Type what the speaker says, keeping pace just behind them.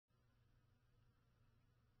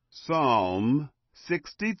Psalm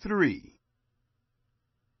 63.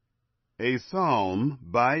 A psalm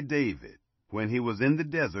by David when he was in the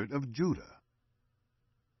desert of Judah.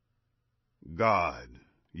 God,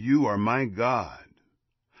 you are my God.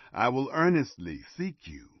 I will earnestly seek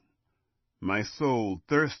you. My soul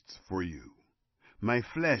thirsts for you. My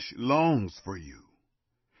flesh longs for you,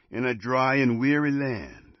 in a dry and weary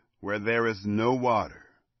land where there is no water.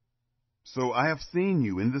 So I have seen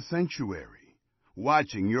you in the sanctuary,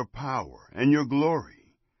 watching your power and your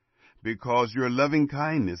glory. Because your loving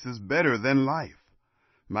kindness is better than life,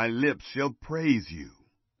 my lips shall praise you.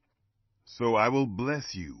 So I will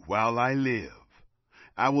bless you while I live.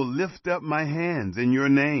 I will lift up my hands in your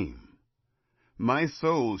name. My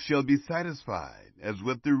soul shall be satisfied as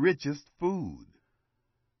with the richest food.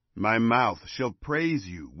 My mouth shall praise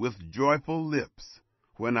you with joyful lips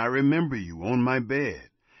when I remember you on my bed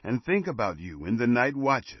and think about you in the night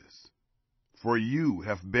watches. For you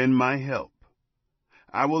have been my help.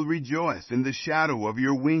 I will rejoice in the shadow of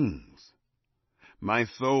your wings. My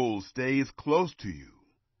soul stays close to you.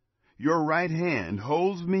 Your right hand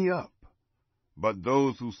holds me up. But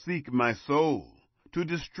those who seek my soul to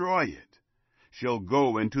destroy it shall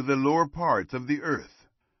go into the lower parts of the earth.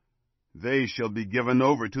 They shall be given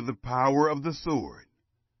over to the power of the sword.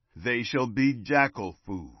 They shall be jackal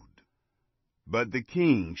food. But the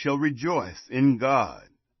king shall rejoice in God.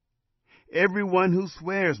 Everyone who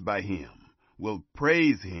swears by him will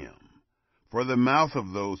praise him, for the mouth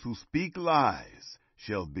of those who speak lies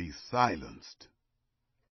shall be silenced.